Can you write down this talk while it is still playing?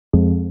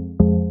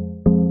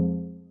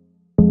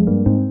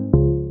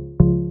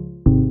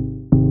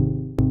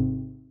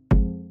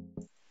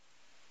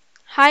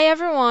Hi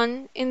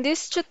everyone! In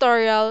this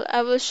tutorial,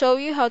 I will show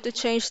you how to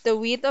change the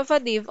width of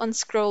a div on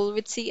scroll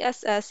with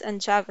CSS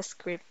and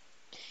JavaScript.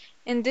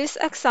 In this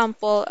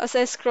example, as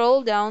I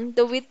scroll down,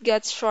 the width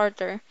gets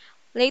shorter.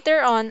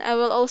 Later on, I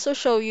will also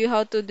show you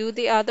how to do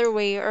the other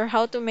way or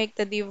how to make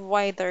the div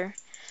wider.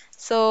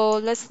 So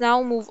let's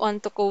now move on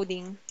to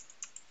coding.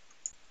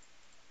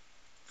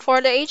 For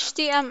the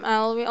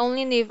HTML, we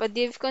only need a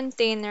div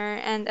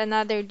container and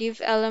another div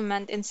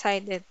element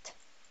inside it.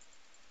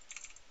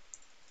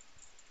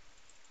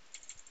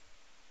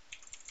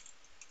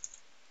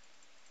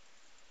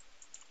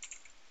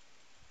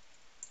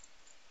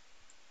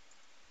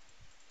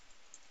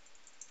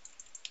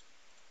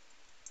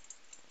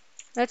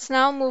 Let's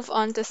now move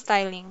on to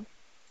styling.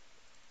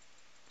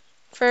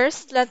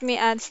 First, let me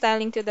add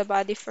styling to the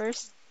body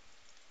first.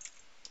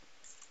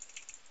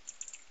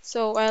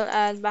 So I'll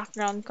add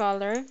background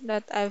color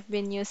that I've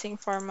been using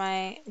for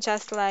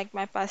just like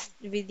my past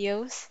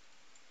videos.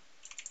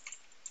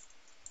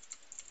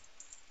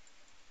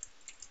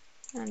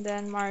 And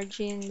then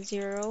margin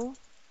 0.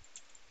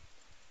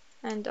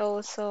 And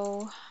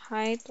also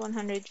height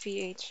 100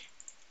 ph.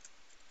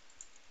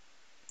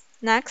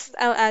 Next,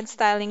 I'll add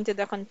styling to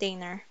the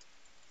container.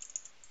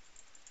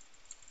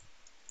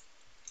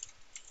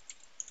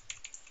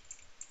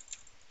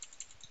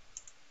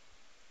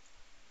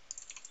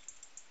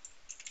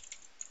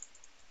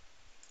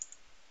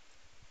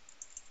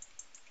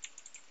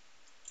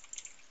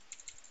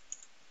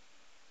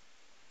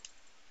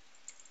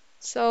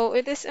 So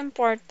it is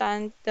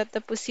important that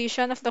the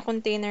position of the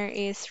container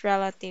is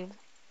relative.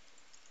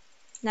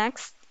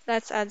 Next,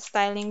 let's add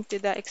styling to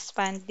the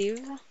expand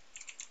div.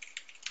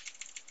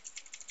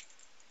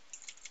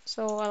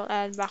 So I'll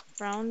add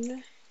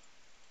background.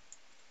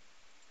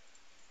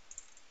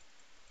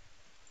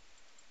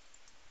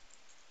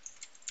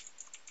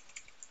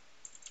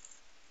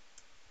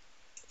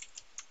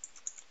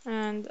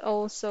 And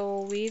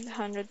also width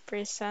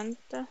 100%.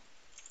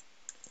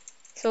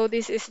 So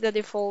this is the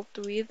default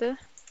width.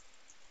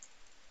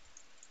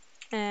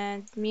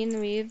 And mean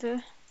width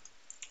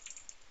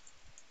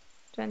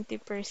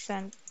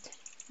 20%.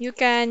 You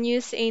can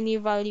use any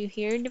value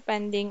here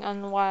depending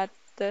on what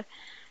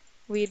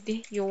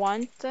width you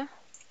want.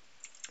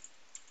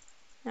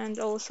 And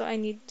also I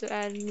need to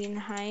add mean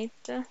height.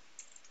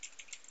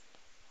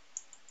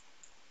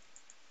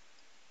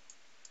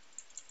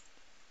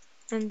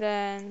 And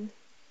then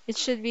it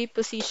should be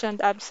positioned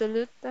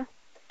absolute.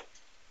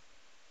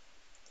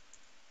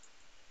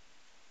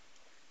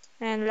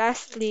 And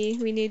lastly,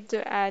 we need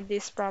to add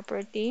this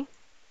property.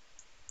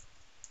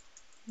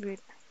 Good.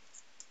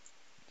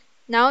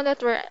 Now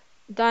that we're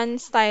done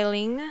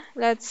styling,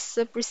 let's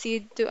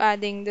proceed to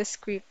adding the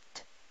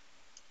script.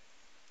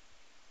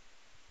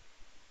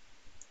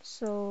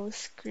 So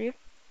script.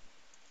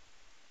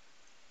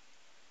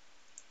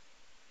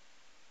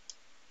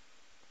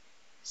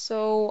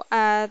 So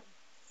at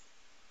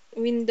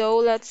window,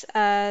 let's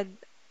add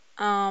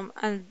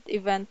an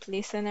event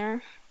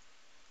listener.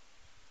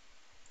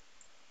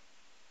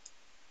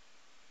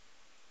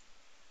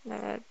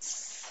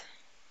 Let's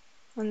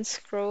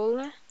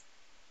unscroll,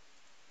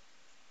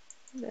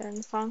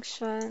 then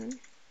function,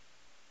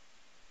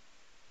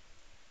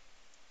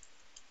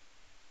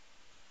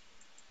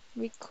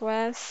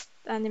 request,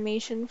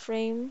 animation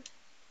frame,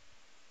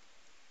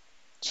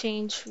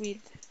 change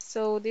width.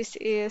 So this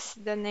is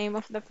the name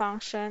of the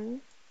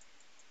function,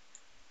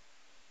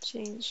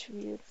 change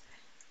width.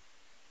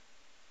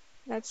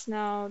 Let's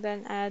now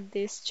then add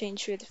this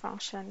change width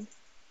function.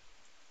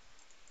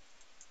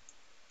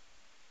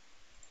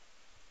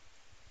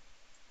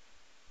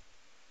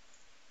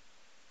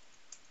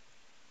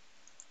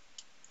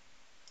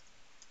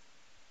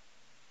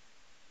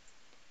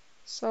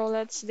 So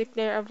let's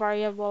declare a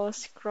variable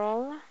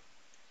scroll,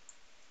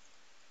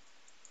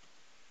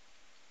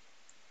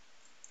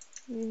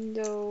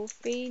 window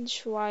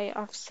page y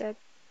offset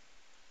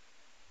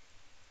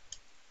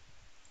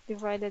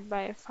divided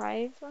by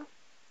 5,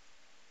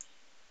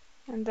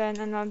 and then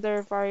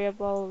another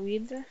variable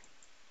width,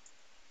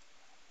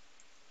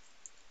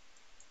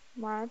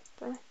 math,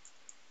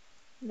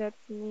 that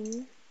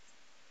means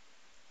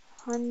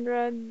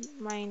 100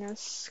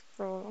 minus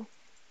scroll.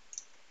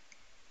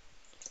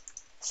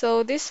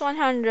 So this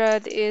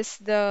 100 is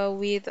the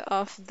width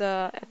of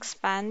the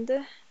expand,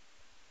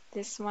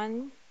 this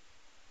one.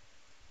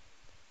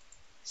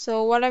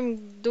 So what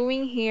I'm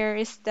doing here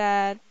is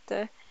that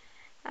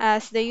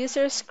as the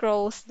user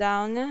scrolls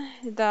down,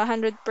 the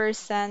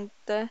 100%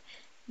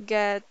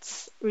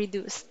 gets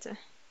reduced.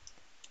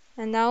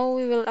 And now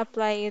we will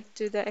apply it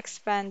to the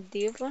expand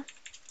div.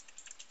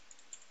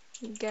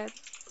 Get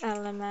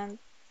element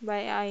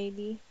by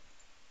ID,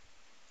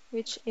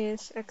 which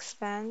is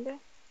expand.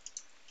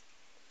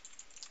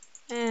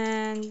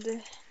 And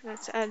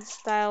let's add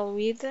style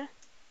width.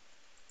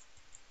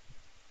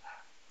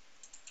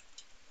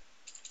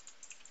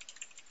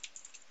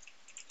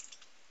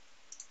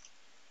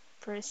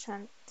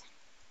 Percent.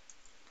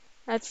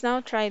 Let's now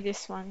try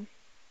this one.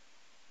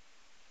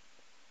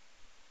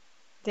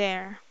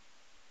 There.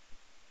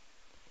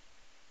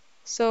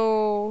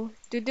 So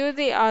to do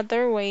the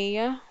other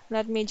way,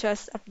 let me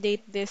just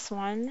update this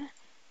one.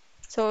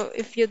 So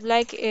if you'd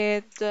like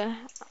it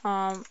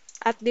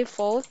at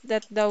default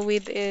that the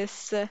width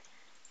is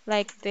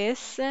like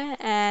this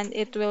and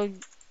it will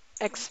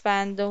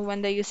expand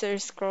when the user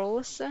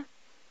scrolls,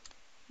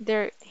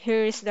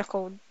 here is the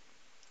code.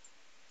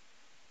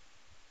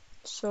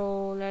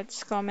 So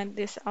let's comment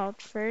this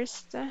out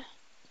first,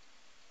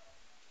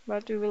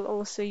 but we will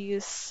also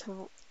use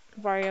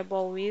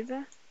variable width.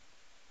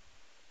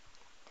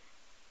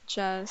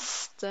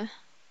 Just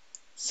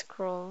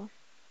scroll.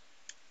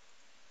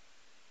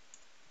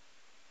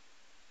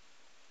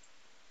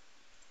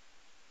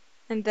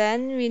 And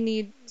then we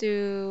need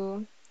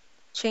to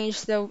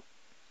change the,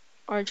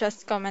 or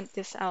just comment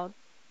this out.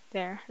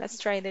 There, let's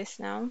try this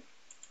now.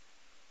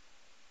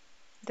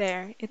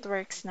 There, it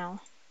works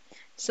now.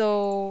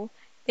 So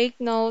take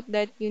note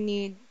that you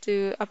need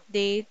to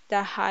update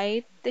the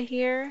height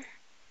here,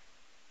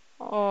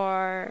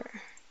 or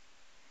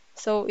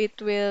so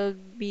it will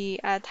be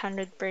at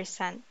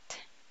 100%.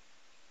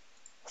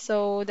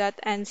 So that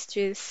ends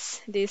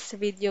this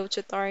video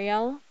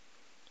tutorial.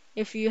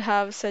 If you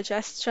have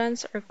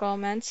suggestions or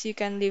comments, you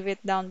can leave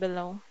it down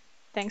below.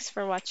 Thanks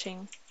for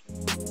watching.